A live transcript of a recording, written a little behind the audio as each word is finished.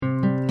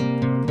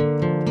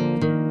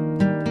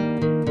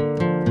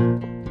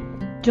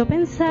Yo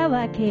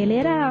pensaba que él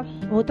era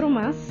otro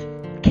más,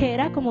 que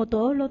era como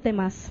todos los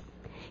demás.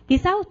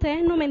 Quizás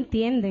ustedes no me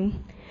entienden,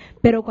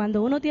 pero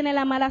cuando uno tiene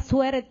la mala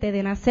suerte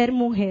de nacer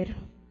mujer,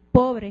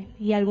 pobre,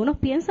 y algunos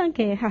piensan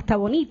que es hasta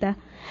bonita,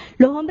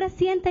 los hombres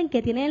sienten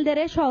que tienen el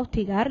derecho a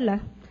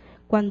hostigarla.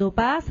 Cuando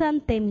pasan,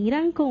 te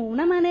miran con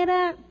una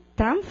manera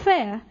tan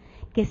fea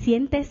que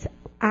sientes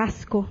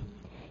asco.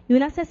 Y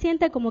una se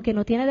siente como que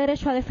no tiene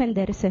derecho a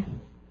defenderse.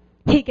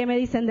 ¿Y qué me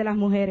dicen de las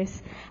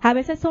mujeres? A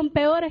veces son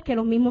peores que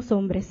los mismos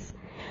hombres.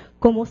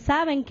 Como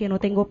saben que no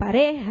tengo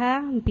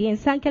pareja,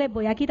 piensan que les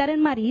voy a quitar el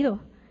marido.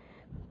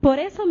 Por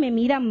eso me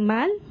miran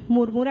mal,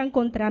 murmuran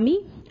contra mí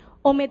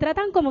o me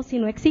tratan como si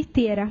no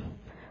existiera.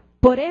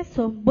 Por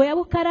eso voy a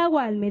buscar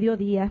agua al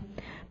mediodía,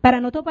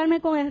 para no toparme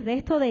con el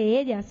resto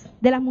de ellas,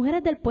 de las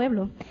mujeres del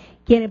pueblo,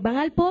 quienes van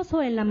al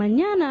pozo en la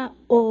mañana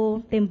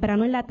o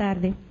temprano en la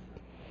tarde.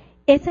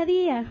 Ese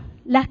día,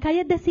 las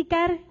calles de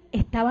Sicar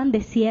estaban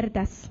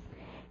desiertas.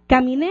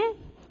 Caminé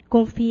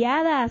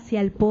confiada hacia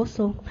el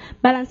pozo,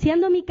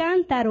 balanceando mi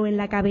cántaro en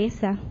la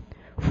cabeza.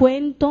 Fue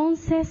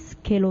entonces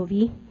que lo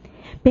vi,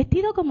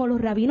 vestido como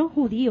los rabinos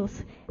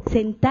judíos,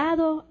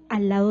 sentado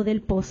al lado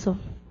del pozo.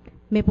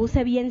 Me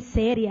puse bien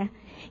seria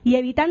y,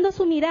 evitando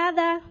su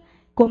mirada,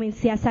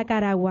 comencé a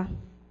sacar agua.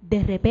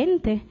 De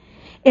repente,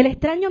 el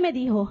extraño me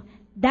dijo: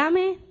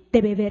 «Dame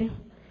de beber».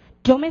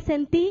 Yo me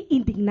sentí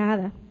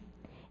indignada.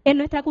 En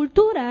nuestra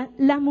cultura,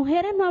 las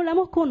mujeres no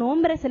hablamos con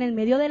hombres en el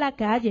medio de la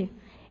calle,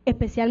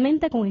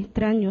 especialmente con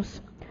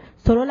extraños.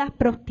 Solo las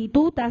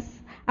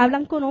prostitutas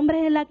hablan con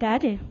hombres en la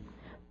calle.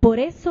 Por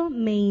eso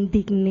me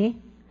indigné,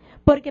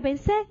 porque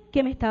pensé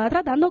que me estaba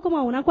tratando como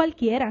a una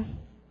cualquiera.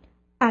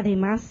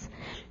 Además,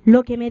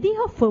 lo que me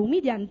dijo fue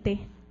humillante: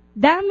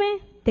 «Dame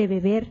de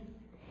beber».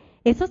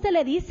 Eso se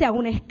le dice a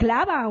una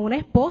esclava, a una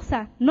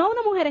esposa, no a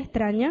una mujer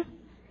extraña.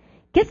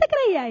 ¿Qué se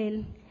creía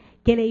él?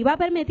 ¿Que le iba a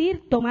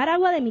permitir tomar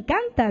agua de mi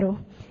cántaro?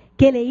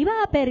 ¿Que le iba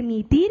a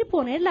permitir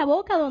poner la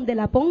boca donde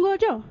la pongo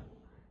yo?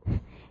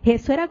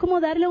 Eso era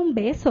como darle un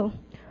beso.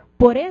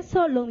 Por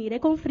eso lo miré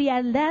con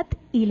frialdad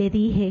y le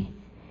dije: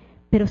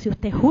 «Pero si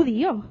usted es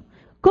judío,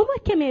 ¿cómo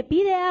es que me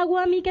pide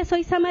agua a mí que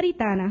soy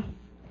samaritana?».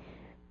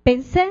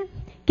 Pensé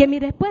que mi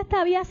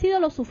respuesta había sido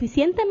lo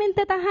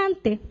suficientemente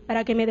tajante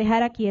para que me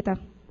dejara quieta.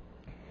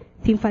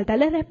 Sin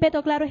faltarle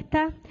respeto, claro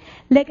está,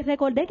 le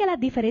recordé que las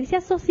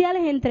diferencias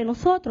sociales entre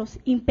nosotros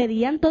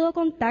impedían todo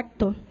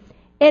contacto.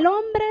 El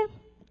hombre,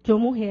 yo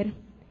mujer.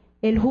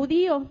 El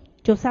judío,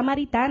 yo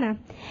samaritana.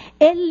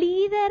 El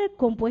líder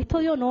compuesto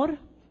de honor,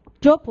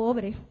 yo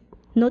pobre.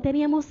 No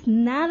teníamos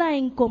nada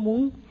en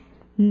común,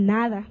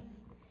 nada.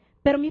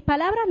 Pero mis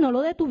palabras no lo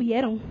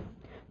detuvieron.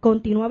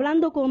 Continuó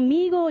hablando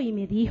conmigo y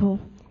me dijo: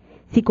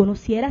 «Si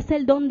conocieras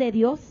el don de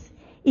Dios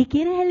y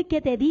quién es el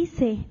que te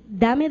dice,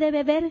 dame de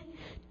beber,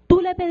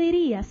 tú le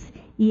pedirías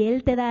y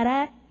él te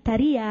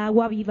daría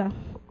agua viva».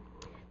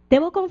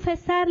 Debo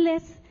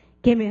confesarles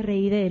que me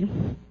reí de él.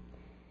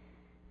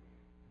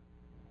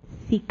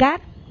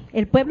 Sicar,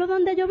 el pueblo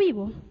donde yo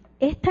vivo,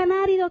 es tan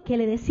árido que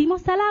le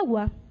decimos al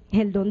agua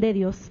el don de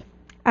Dios.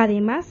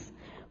 Además,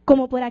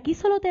 como por aquí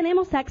solo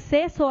tenemos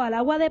acceso al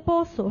agua de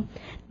pozo,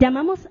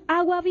 llamamos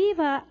agua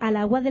viva al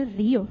agua del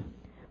río.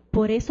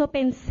 Por eso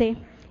pensé,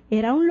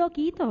 era un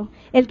loquito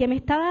el que me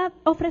estaba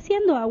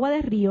ofreciendo agua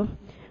de río,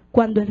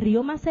 cuando el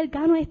río más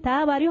cercano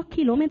está a varios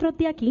kilómetros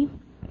de aquí.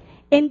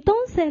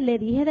 Entonces le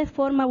dije de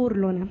forma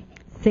burlona: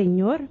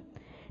 «Señor,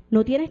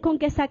 no tienes con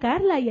qué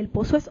sacarla y el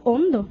pozo es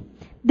hondo.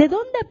 ¿De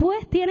dónde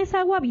pues tienes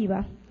agua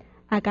viva?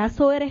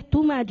 ¿Acaso eres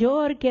tú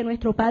mayor que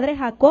nuestro padre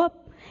Jacob,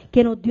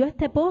 que nos dio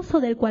este pozo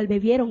del cual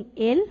bebieron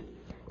él,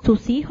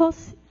 sus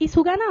hijos y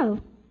su ganado?».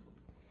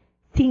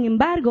 Sin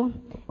embargo,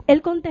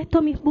 él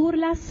contestó mis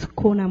burlas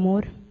con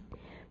amor.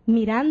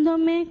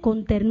 Mirándome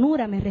con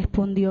ternura me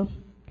respondió: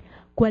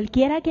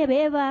 «Cualquiera que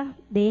beba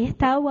de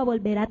esta agua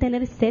volverá a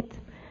tener sed,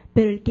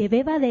 pero el que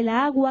beba del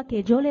agua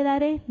que yo le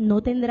daré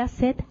no tendrá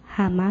sed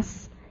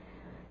jamás,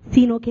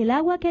 sino que el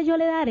agua que yo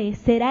le daré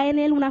será en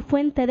él una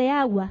fuente de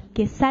agua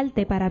que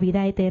salte para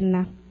vida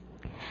eterna».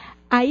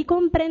 Ahí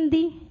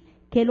comprendí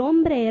que el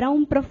hombre era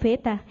un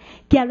profeta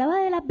que hablaba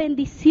de las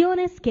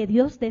bendiciones que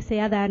Dios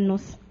desea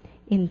darnos.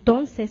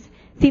 Entonces,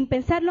 sin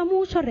pensarlo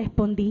mucho,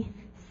 respondí: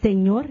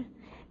 «Señor,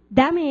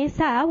 dame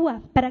esa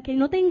agua para que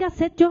no tenga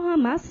sed yo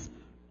jamás».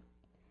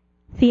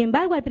 Sin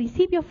embargo, al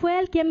principio fue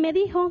él quien me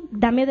dijo: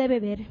 «Dame de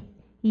beber»,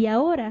 y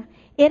ahora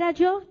era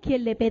yo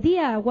quien le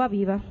pedía agua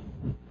viva.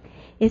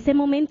 Ese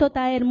momento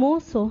tan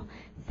hermoso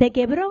se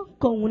quebró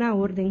con una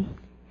orden.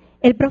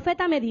 El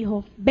profeta me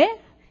dijo: «Ve,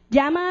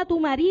 llama a tu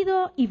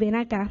marido y ven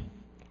acá».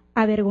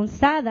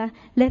 Avergonzada,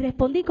 le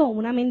respondí con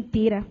una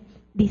mentira,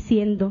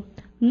 diciendo: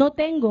 «No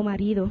tengo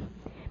marido».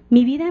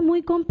 Mi vida es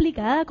muy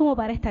complicada como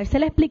para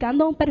estársela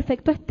explicando a un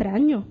perfecto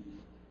extraño.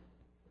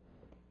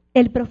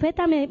 El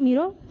profeta me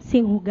miró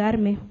sin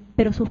juzgarme,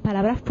 pero sus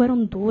palabras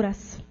fueron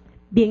duras.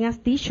 «Bien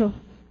has dicho,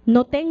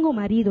 no tengo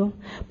marido,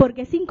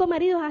 porque 5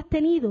 maridos has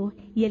tenido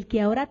y el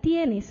que ahora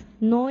tienes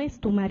no es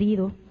tu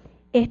marido.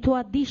 Esto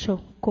has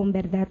dicho con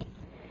verdad».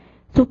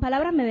 Sus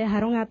palabras me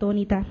dejaron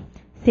atónita.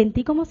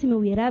 Sentí como si me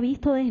hubiera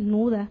visto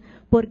desnuda,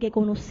 porque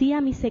conocía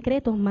mis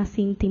secretos más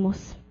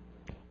íntimos.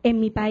 En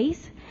mi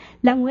país,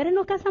 las mujeres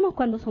nos casamos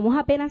cuando somos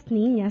apenas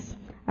niñas,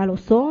 a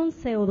los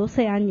 11 o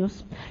 12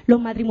 años. Los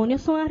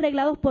matrimonios son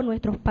arreglados por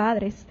nuestros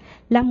padres.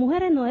 Las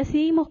mujeres no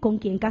decidimos con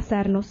quién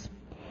casarnos.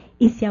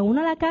 Y si a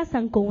una la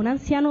casan con un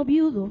anciano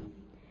viudo,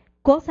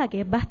 cosa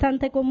que es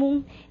bastante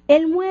común,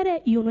 él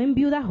muere y uno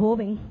enviuda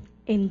joven.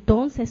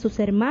 Entonces sus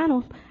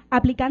hermanos,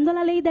 aplicando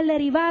la ley del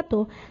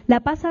derivato,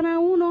 la pasan a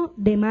uno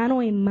de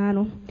mano en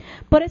mano.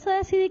 Por eso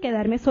decidí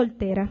quedarme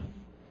soltera.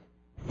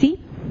 Sí,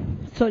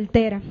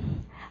 soltera.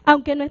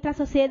 Aunque en nuestra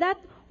sociedad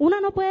una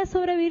no puede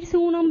sobrevivir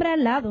sin un hombre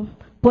al lado.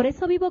 Por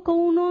eso vivo con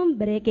un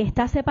hombre que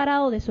está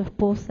separado de su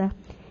esposa.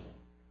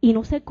 Y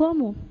no sé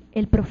cómo,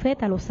 el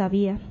profeta lo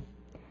sabía.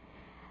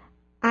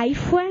 Ahí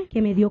fue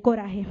que me dio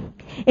coraje.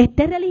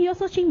 Este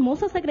religioso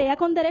chismoso se creía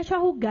con derecho a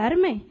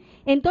juzgarme.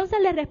 Entonces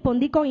le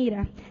respondí con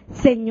ira: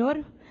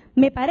 Señor,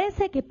 me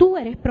parece que tú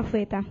eres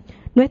profeta.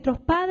 Nuestros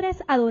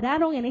padres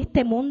adoraron en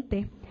este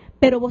monte,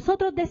 pero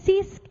vosotros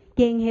decís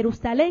que en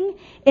Jerusalén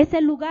es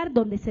el lugar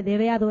donde se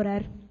debe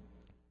adorar.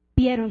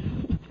 Vieron,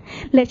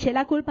 le eché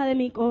la culpa de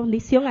mi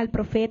condición al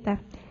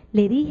profeta.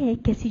 Le dije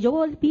que si yo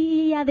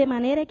volvía de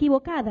manera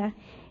equivocada,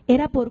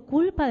 era por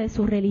culpa de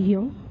su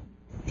religión.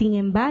 Sin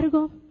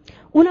embargo,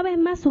 una vez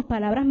más sus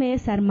palabras me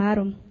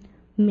desarmaron.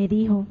 Me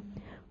dijo: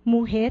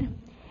 mujer,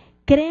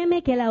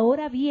 créeme que la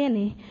hora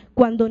viene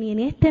cuando ni en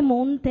este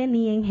monte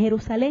ni en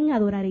Jerusalén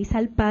adoraréis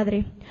al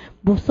Padre.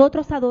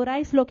 Vosotros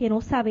adoráis lo que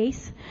no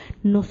sabéis,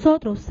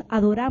 nosotros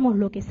adoramos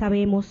lo que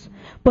sabemos,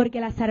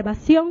 porque la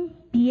salvación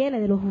viene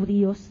de los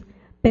judíos.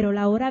 Pero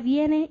la hora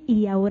viene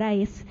y ahora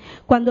es,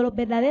 cuando los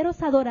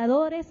verdaderos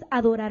adoradores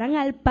adorarán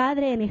al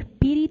Padre en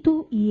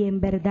espíritu y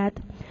en verdad,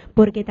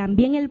 porque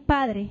también el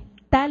Padre,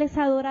 tales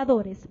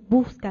adoradores,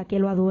 busca que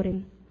lo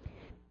adoren.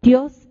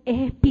 Dios es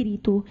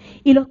espíritu,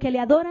 y los que le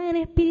adoran en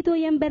espíritu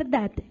y en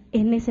verdad,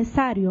 es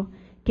necesario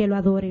que lo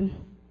adoren.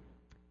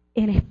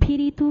 En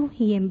espíritu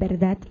y en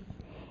verdad.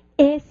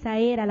 Esa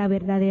era la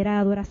verdadera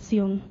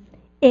adoración.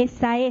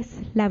 Esa es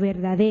la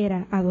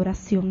verdadera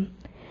adoración.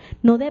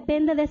 No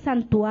depende de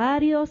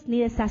santuarios ni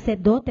de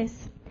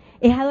sacerdotes.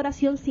 Es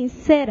adoración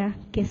sincera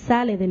que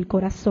sale del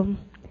corazón.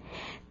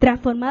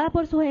 Transformada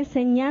por sus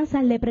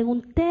enseñanzas, le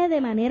pregunté de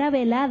manera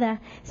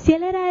velada si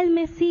él era el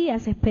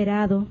Mesías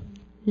esperado.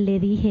 Le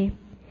dije: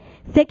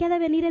 sé que ha de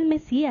venir el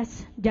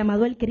Mesías,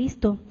 llamado el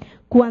Cristo.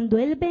 Cuando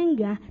él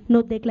venga,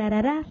 nos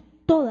declarará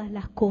todas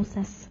las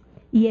cosas.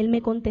 Y él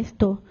me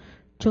contestó: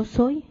 yo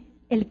soy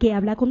el que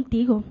habla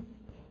contigo.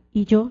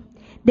 Y yo,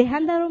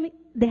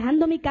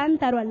 dejando mi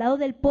cántaro al lado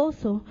del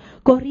pozo,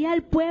 corrí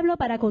al pueblo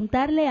para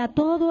contarle a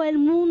todo el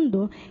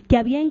mundo que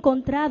había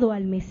encontrado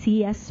al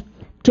Mesías.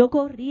 Yo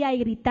corría y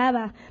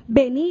gritaba: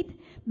 venid,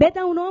 ved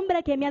a un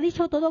hombre que me ha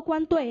dicho todo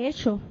cuanto he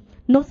hecho.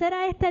 ¿No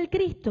será este el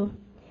Cristo?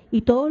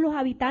 Y todos los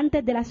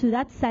habitantes de la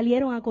ciudad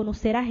salieron a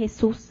conocer a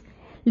Jesús,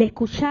 le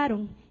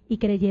escucharon y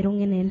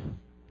creyeron en él.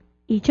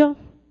 Y yo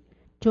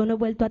no he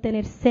vuelto a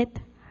tener sed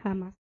jamás.